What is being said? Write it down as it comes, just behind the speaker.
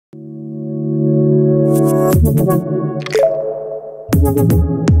Hi,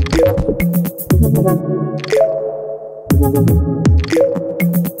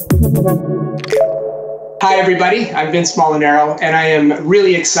 everybody. I'm Vince Molinaro, and I am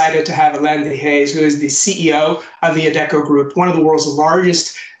really excited to have Alain Dehaze, who is the CEO of the Adecco Group, one of the world's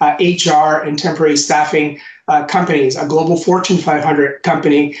largest HR and temporary staffing companies, a global Fortune 500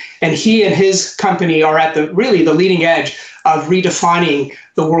 company. And he and his company are at the leading edge of redefining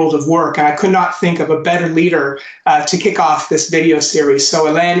the world of work. And I could not think of a better leader to kick off this video series. So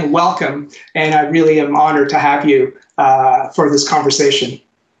Alain, welcome. And I really am honored to have you for this conversation.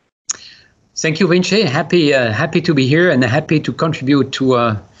 Thank you, Vince. Happy to be here and happy to contribute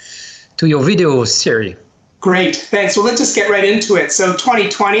to your video series. Great, thanks. Well, let's just get right into it. So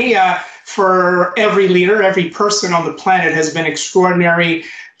 2020, for every leader, every person on the planet has been extraordinary.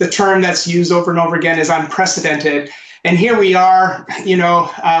 The term that's used over and over again is unprecedented. And here we are,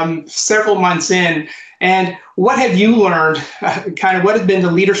 several months in. And what have you learned? What have been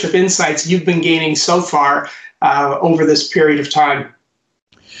the leadership insights you've been gaining so far over this period of time?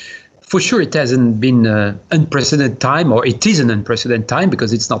 For sure, it hasn't been unprecedented time, or it is an unprecedented time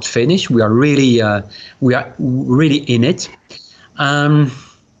because it's not finished. We are really in it.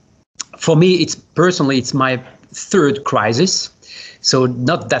 For me, it's my third crisis. So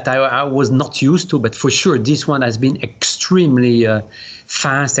not that I was not used to, but for sure, this one has been extremely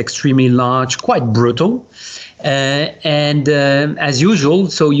fast, extremely large, quite brutal. And as usual,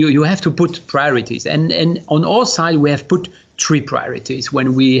 so you have to put priorities. And on our side, we have put 3 priorities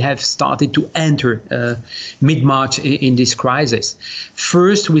when we have started to enter mid-March in this crisis.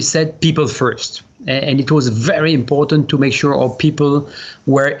 First, we said people first. And it was very important to make sure our people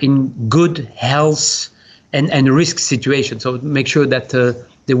were in good health and risk situation. So make sure that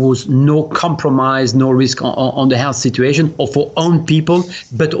there was no compromise, no risk on the health situation of our own people,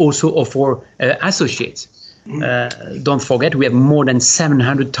 but also of our associates. Don't forget, we have more than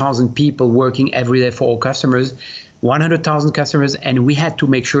 700,000 people working every day for our customers, 100,000 customers, and we had to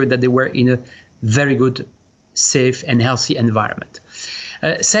make sure that they were in a very good, safe and healthy environment.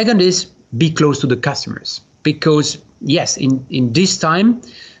 Second is be close to the customers, because yes, in this time,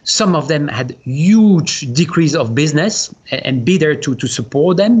 some of them had huge decrease of business, and be there to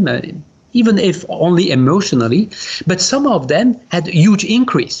support them, even if only emotionally, but some of them had huge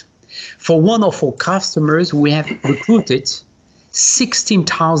increase. For one of our customers, we have recruited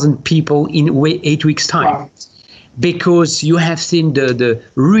 16,000 people in 8 weeks' time. Wow. Because you have seen the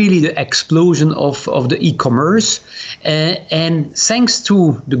explosion of the e-commerce, and thanks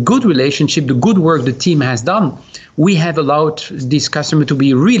to the good relationship, the good work the team has done, we have allowed this customer to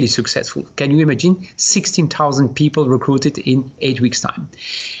be really successful. Can you imagine 16,000 people recruited in 8 weeks' time?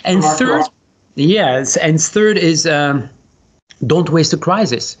 And third is don't waste a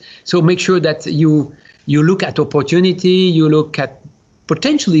crisis. So make sure that you look at opportunity, you look at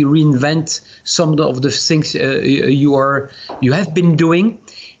potentially reinvent some of the things you have been doing,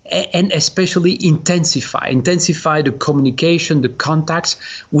 and especially intensify the communication, the contacts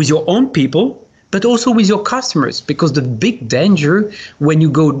with your own people, but also with your customers. Because the big danger when you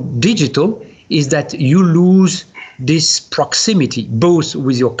go digital is that you lose this proximity, both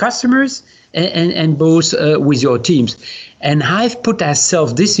with your customers and both with your teams. And I've put as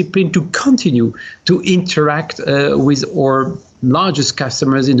self-discipline to continue to interact with our largest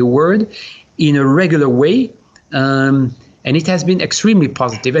customers in the world in a regular way. And it has been extremely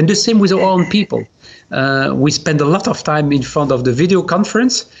positive. And the same with our own people. We spent a lot of time in front of the video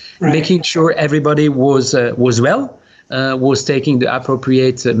conference, right, making sure everybody was well, was taking the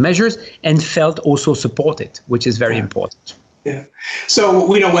appropriate measures, and felt also supported, which is very important. Yeah. So,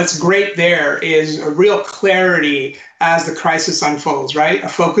 what's great there is a real clarity as the crisis unfolds, right? A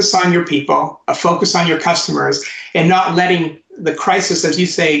focus on your people, a focus on your customers, and not letting the crisis, as you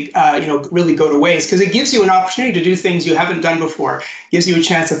say, really go to waste, because it gives you an opportunity to do things you haven't done before, gives you a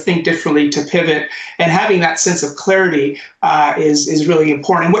chance to think differently, to pivot, and having that sense of clarity is really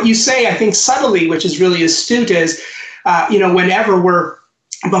important. And what you say, I think, subtly, which is really astute, is, whenever we're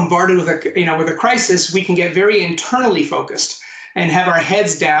bombarded with a crisis, we can get very internally focused and have our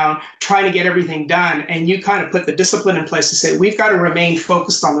heads down trying to get everything done. And you kind of put the discipline in place to say, we've got to remain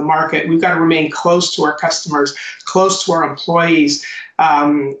focused on the market. We've got to remain close to our customers, close to our employees,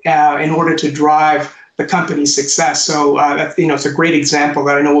 in order to drive the company's success. So it's a great example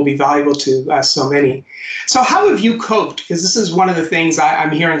that I know will be valuable to so many. So how have you coped? Because this is one of the things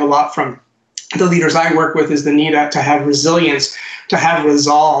I'm hearing a lot from the leaders I work with, is the need to have resilience, to have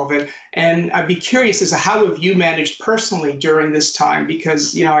resolve. And I'd be curious as to how have you managed personally during this time?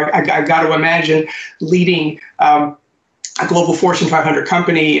 Because, I got to imagine leading a global Fortune 500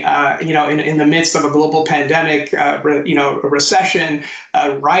 company, in the midst of a global pandemic, a recession,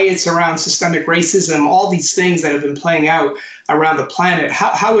 riots around systemic racism, all these things that have been playing out around the planet.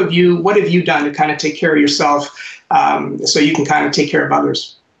 What have you done to kind of take care of yourself so you can kind of take care of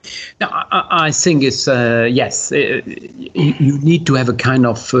others? Now, I think it's, yes, you need to have a kind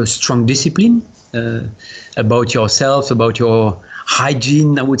of strong discipline about yourself, about your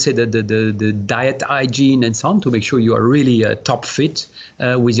hygiene, I would say the diet hygiene and so on, to make sure you are really top fit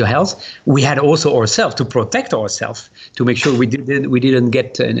with your health. We had also ourselves to protect ourselves, to make sure we didn't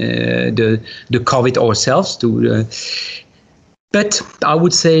get the COVID ourselves. But I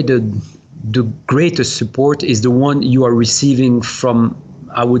would say the greatest support is the one you are receiving from,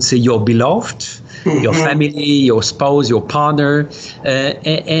 I would say, your beloved, your family, your spouse, your partner,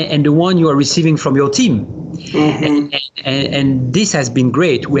 and the one you are receiving from your team. And this has been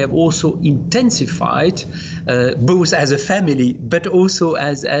great. We have also intensified, both as a family, but also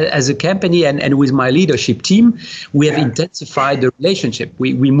as a company and with my leadership team, we have intensified the relationship.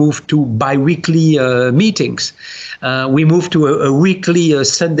 We moved to bi-weekly meetings. We moved to a weekly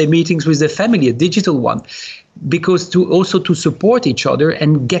Sunday meetings with the family, a digital one, because to support each other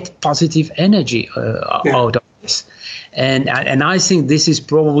and get positive energy out of this. And I think this is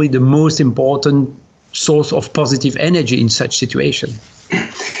probably the most important source of positive energy in such situation.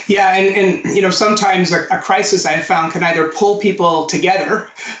 Yeah, and sometimes a crisis, I have found, can either pull people together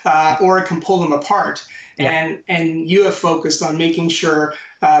or it can pull them apart. Yeah. And you have focused on making sure,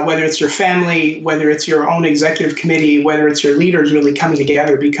 whether it's your family, whether it's your own executive committee, whether it's your leaders, really coming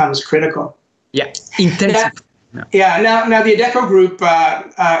together becomes critical. Yeah, intensive. Yeah. Now the Adecco Group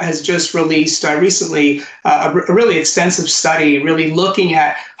has just released recently a really extensive study, really looking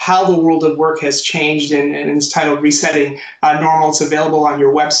at how the world of work has changed, and it's titled "Resetting Normal." It's available on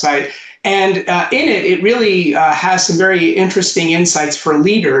your website, and in it really has some very interesting insights for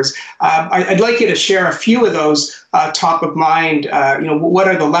leaders. I'd like you to share a few of those top of mind. What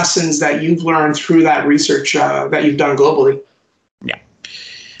are the lessons that you've learned through that research that you've done globally?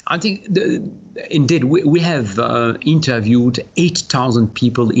 I think, indeed, we have interviewed 8,000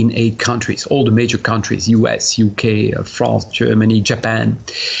 people in 8 countries, all the major countries, US, UK, France, Germany, Japan.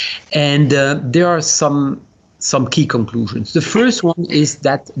 And there are some key conclusions. The first one is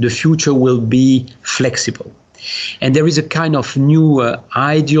that the future will be flexible. And there is a kind of new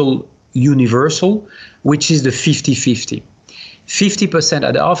ideal universal, which is the 50-50. 50%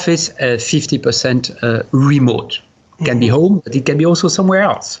 at the office, 50% remote. Can be home, but it can be also somewhere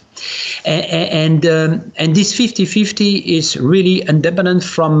else. And this 50-50 is really independent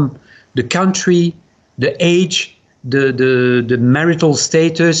from the country, the age, the marital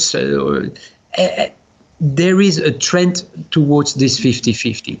status. There is a trend towards this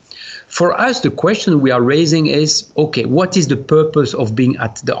 50-50. For us, the question we are raising is, okay, what is the purpose of being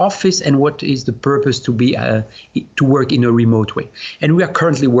at the office, and what is the purpose to be to work in a remote way? And we are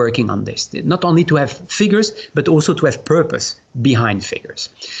currently working on this, not only to have figures, but also to have purpose behind figures.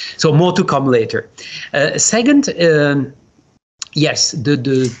 So more to come later. Second, yes,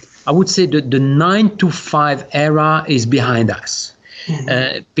 I would say the 9-to-5 era is behind us.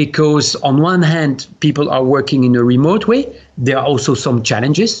 Because on one hand, people are working in a remote way. There are also some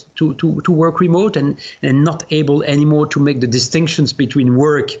challenges to work remote and not able anymore to make the distinctions between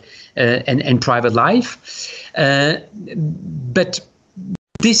work and private life. But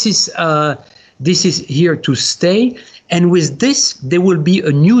this is here to stay. And with this, there will be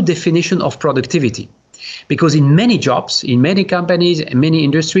a new definition of productivity. Because in many jobs, in many companies, in many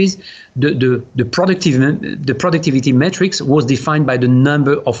industries, the productivity metrics was defined by the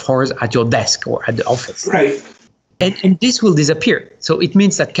number of hours at your desk or at the office. Right. And this will disappear. So it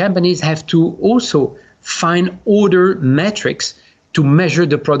means that companies have to also find other metrics to measure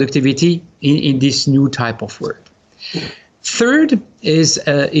the productivity in this new type of work. Third is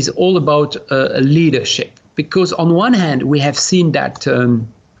all about leadership. Because on one hand, we have seen that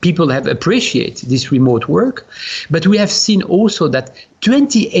people have appreciated this remote work, but we have seen also that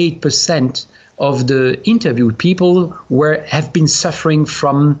 28% of the interviewed people have been suffering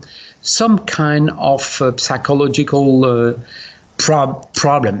from some kind of psychological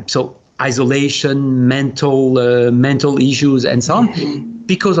problem. So isolation, mental issues, and so on,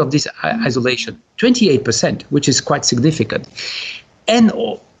 because of this isolation. 28%, which is quite significant. And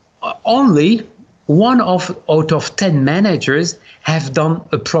only one out of 10 managers have done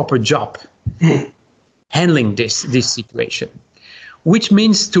a proper job handling this situation, which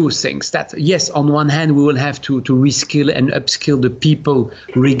means two things. That yes, on one hand, we will have to reskill and upskill the people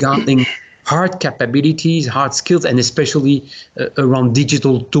regarding hard capabilities, hard skills, and especially around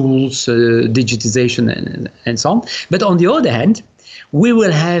digital tools, digitization, and so on. But on the other hand, we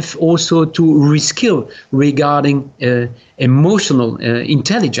will have also to reskill regarding emotional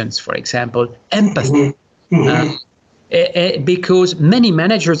intelligence, for example, empathy. Because many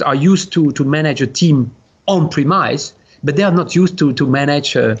managers are used to manage a team on premise, but they are not used to manage,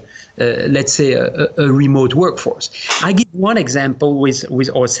 let's say, a remote workforce. I give one example with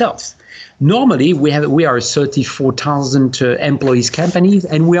ourselves. Normally, we are a 34,000 employees companies,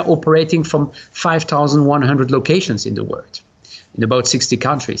 and we are operating from 5,100 locations in the world, in about 60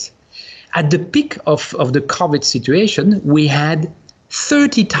 countries. At the peak of the COVID situation, we had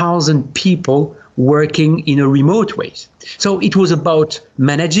 30,000 people working in a remote way. So it was about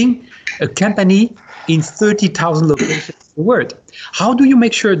managing a company in 30,000 locations in the world. How do you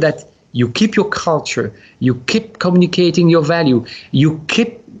make sure that you keep your culture, you keep communicating your value, you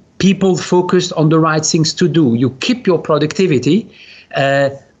keep people focused on the right things to do, you keep your productivity?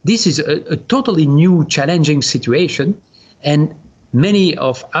 This is a totally new, challenging situation. And many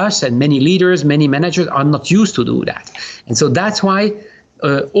of us and many leaders, many managers are not used to do that. And so that's why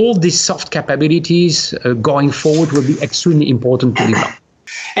all these soft capabilities going forward will be extremely important to develop.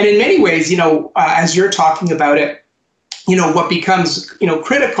 And in many ways, as you're talking about it, what becomes,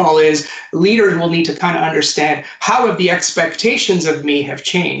 critical is leaders will need to kind of understand how have the expectations of me have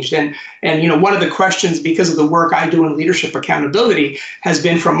changed. And one of the questions, because of the work I do in leadership accountability, has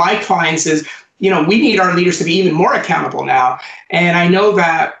been from my clients is, we need our leaders to be even more accountable now. And I know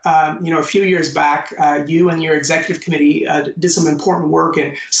that, a few years back, you and your executive committee did some important work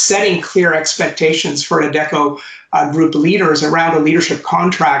in setting clear expectations for Adecco Group leaders around a leadership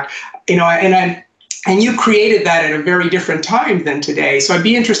contract, and you created that at a very different time than today. So I'd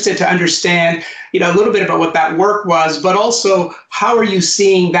be interested to understand, a little bit about what that work was, but also how are you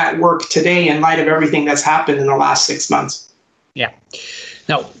seeing that work today in light of everything that's happened in the last 6 months? Yeah.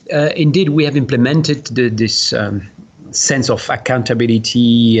 Now, indeed, we have implemented this sense of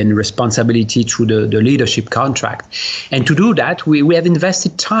accountability and responsibility through the leadership contract. And to do that, we have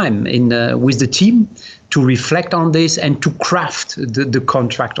invested time with the team to reflect on this and to craft the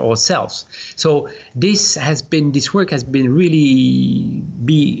contract ourselves. So this work has been really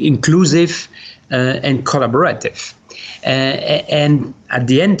be inclusive and collaborative. And at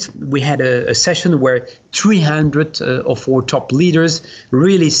the end, we had a session where 300 of our top leaders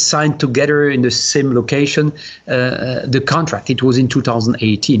really signed together in the same location the contract. It was in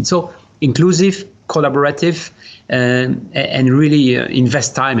 2018. So inclusive, collaborative, and really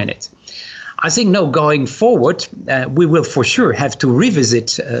invest time in it. I think now going forward, we will for sure have to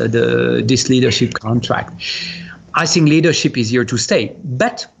revisit this leadership contract. I think leadership is here to stay,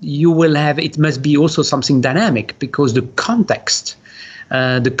 but it must be also something dynamic, because the context,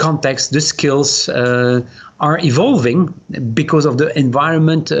 the skills are evolving because of the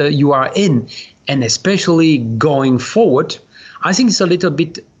environment you are in. And especially going forward, I think it's a little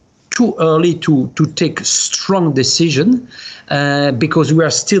bit too early to take strong decision because we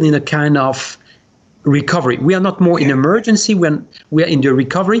are still in a kind of recovery. We are not more in emergency when we are in the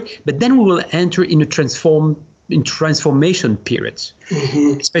recovery, but then we will enter in a transformation periods,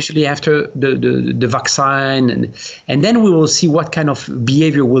 especially after the vaccine, and then we will see what kind of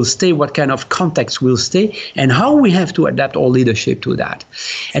behavior will stay, what kind of context will stay, and how we have to adapt our leadership to that.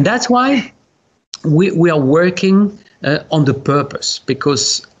 And that's why we are working on the purpose,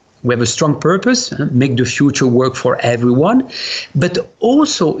 because we have a strong purpose, make the future work for everyone, but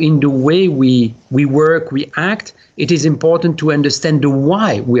also in the way we work, we act, it is important to understand the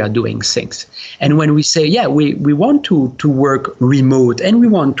why we are doing things. And when we say, we want to work remote and we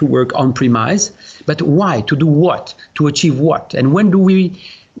want to work on premise, but why? To do what? To achieve what? And when do we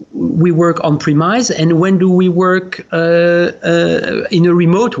work on premise, and when do we work in a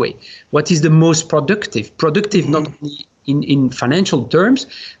remote way? What is the most productive? Productive not only in financial terms,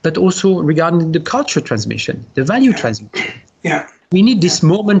 but also regarding the culture transmission, the value transmission. Yeah, we need this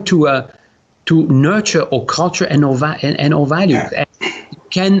moment to nurture our culture and our values. And you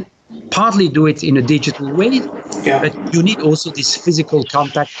can partly do it in a digital way, but you need also this physical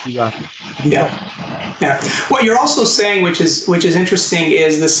contact to Yeah. What you're also saying, which is interesting,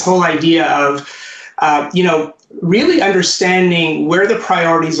 is this whole idea of really understanding where the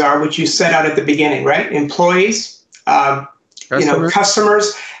priorities are, which you set out at the beginning, right? Employees,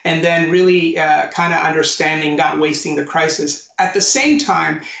 customers, and then really kind of understanding, not wasting the crisis. At the same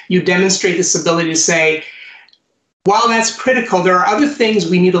time, you demonstrate this ability to say, while that's critical, there are other things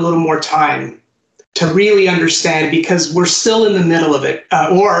we need a little more time to really understand, because we're still in the middle of it,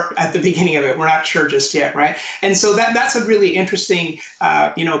 or at the beginning of it. We're not sure just yet, right? And so that's a really interesting,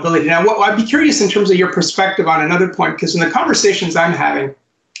 ability. Now, I'd be curious in terms of your perspective on another point, because in the conversations I'm having,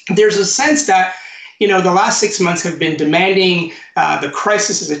 there's a sense that, the last 6 months have been demanding. The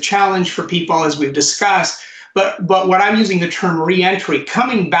crisis is a challenge for people, as we've discussed. But what I'm using the term re-entry,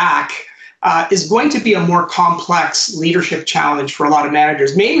 coming back, is going to be a more complex leadership challenge for a lot of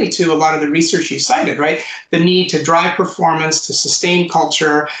managers, mainly to a lot of the research you cited, right? The need to drive performance, to sustain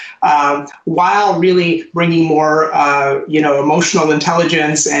culture, while really bringing more, emotional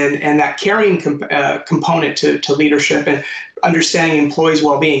intelligence and that caring component to leadership and understanding employees'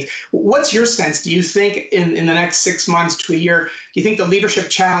 well-being. What's your sense? Do you think in the next 6 months to a year, do you think the leadership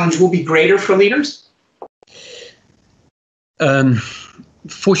challenge will be greater for leaders?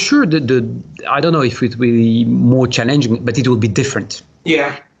 For sure, I don't know if it will be more challenging, but it will be different.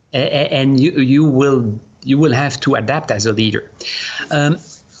 Yeah, and you will have to adapt as a leader.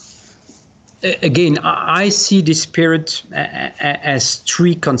 Again, I see this period as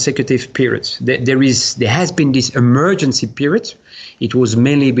 3 consecutive periods. There has been this emergency period. It was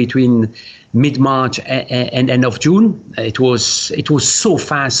mainly between mid-March and end of June. It was so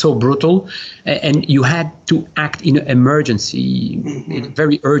fast, so brutal, and you had to act in an emergency, in a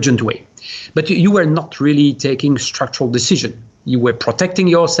very urgent way. But you were not really taking structural decision. You were protecting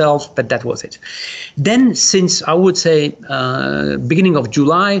yourself, but that was it. Then, since I would say beginning of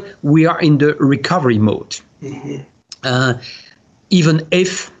July, we are in the recovery mode. Even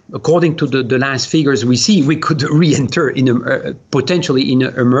if, according to the last figures we see, we could re-enter potentially in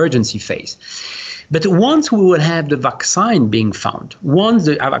an emergency phase. But once we will have the vaccine being found, once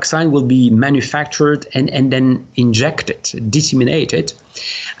the vaccine will be manufactured and then injected, disseminated,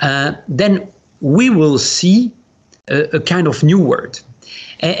 then we will see a kind of new world.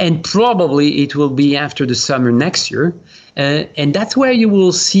 And probably it will be after the summer next year. And that's where you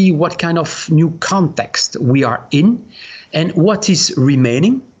will see what kind of new context we are in and what is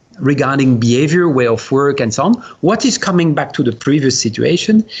remaining regarding behavior, way of work, and so on, what is coming back to the previous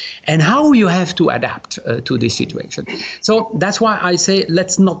situation, and how you have to adapt to this situation. So that's why I say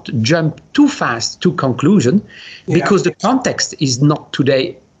let's not jump too fast to conclusion, because the context is not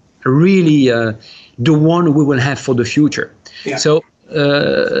today really the one we will have for the future. Yeah. So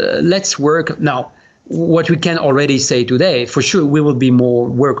let's work now. What we can already say today, for sure, we will be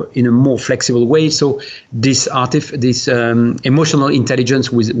work in a more flexible way. So this emotional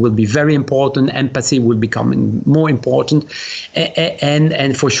intelligence will be very important. Empathy will become more important,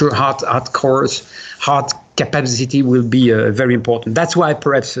 and for sure, hard capacity will be very important. That's why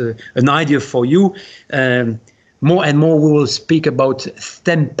perhaps an idea for you. More and more, we will speak about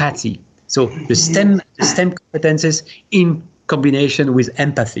STEMpathy. So the STEM competences in combination with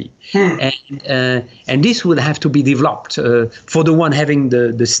empathy, and this will have to be developed for the one having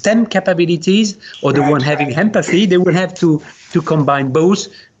the STEM capabilities or the one having empathy. They will have to combine both,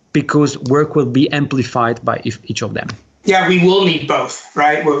 because work will be amplified by each of them. Yeah, we will need both,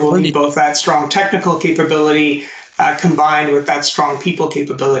 right? We'll need both that strong technical capability combined with that strong people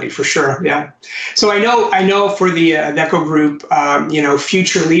capability, for sure. Yeah. So I know for the Adecco Group,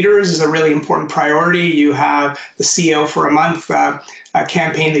 future leaders is a really important priority. You have the CEO for a Month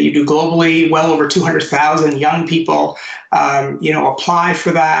campaign that you do globally. Well over 200,000 young people, apply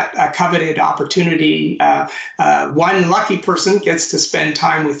for that coveted opportunity. One lucky person gets to spend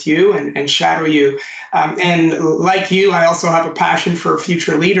time with you and shadow you. And like you, I also have a passion for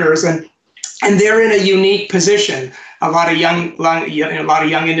future leaders, and they're in a unique position. A lot of young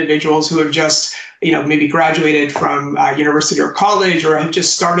individuals who have just, maybe graduated from university or college, or have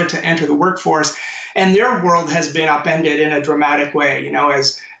just started to enter the workforce, and their world has been upended in a dramatic way.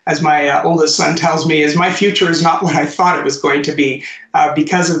 As my oldest son tells me, my future is not what I thought it was going to be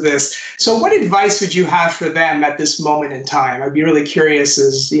because of this. So, what advice would you have for them at this moment in time? I'd be really curious.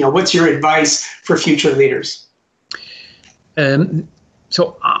 What's your advice for future leaders?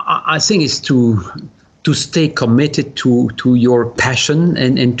 So I think it's to stay committed to your passion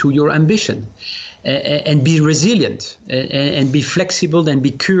and to your ambition, and be resilient and be flexible and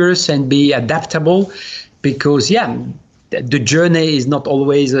be curious and be adaptable, because the journey is not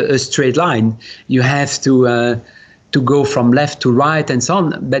always a straight line. You have to go from left to right and so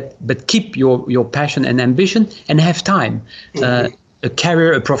on, but keep your passion and ambition and have time. A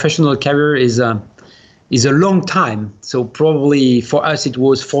professional career is a long time. So probably for us, it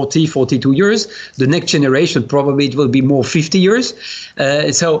was 42 years. The next generation, probably it will be more 50 years.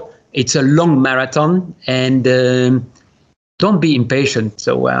 So it's a long marathon, and don't be impatient.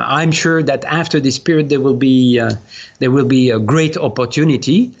 So I'm sure that after this period, there will be a great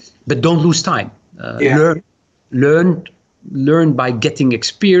opportunity, but don't lose time. Learn by getting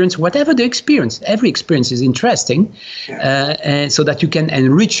experience, whatever the experience. Every experience is interesting, and so that you can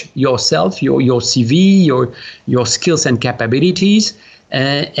enrich yourself, your CV, your skills and capabilities.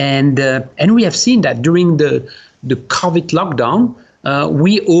 And we have seen that during the COVID lockdown,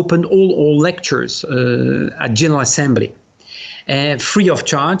 we opened all lectures at General Assembly, free of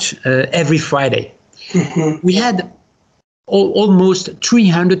charge, every Friday. Mm-hmm. We had almost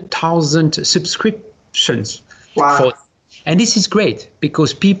 300,000 subscriptions. Wow. And this is great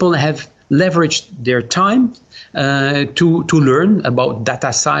because people have leveraged their time to learn about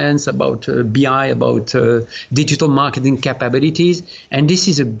data science, about BI, about digital marketing capabilities. And this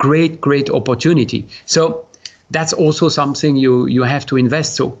is a great opportunity. So that's also something you have to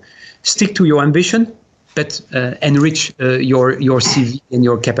invest. So stick to your ambition, but enrich your CV and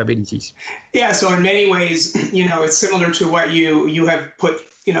your capabilities. Yeah, so in many ways, it's similar to what you have put,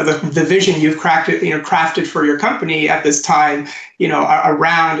 the vision you've crafted for your company at this time,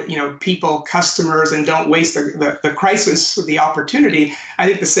 around, people, customers, and don't waste the crisis, the opportunity. I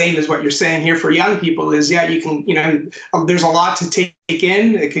think the same is what you're saying here for young people is, you can, there's a lot to take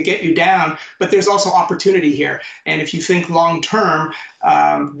in. It could get you down, but there's also opportunity here. And if you think long term,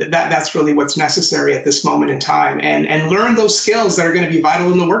 that's really what's necessary at this moment in time, and learn those skills that are going to be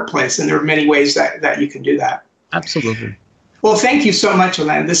vital in the workplace. And there are many ways that you can do that. Absolutely. Well, thank you so much,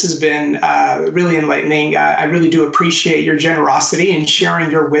 Alain. This has been really enlightening. I really do appreciate your generosity in sharing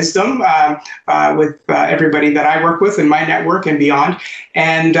your wisdom with everybody that I work with in my network and beyond.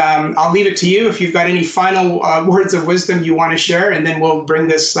 And I'll leave it to you if you've got any final words of wisdom you want to share, and then we'll bring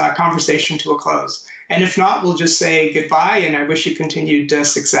this conversation to a close. And if not, we'll just say goodbye, and I wish you continued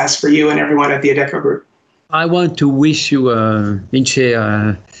success for you and everyone at the Adecco Group. I want to wish you, Vince,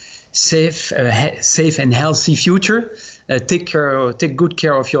 safe and healthy future. Take good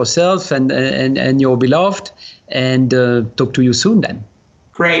care of yourself and your beloved, and talk to you soon then.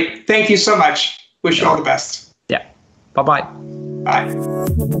 Great. Thank you so much. Wish you all the best. Yeah. Bye-bye. Bye.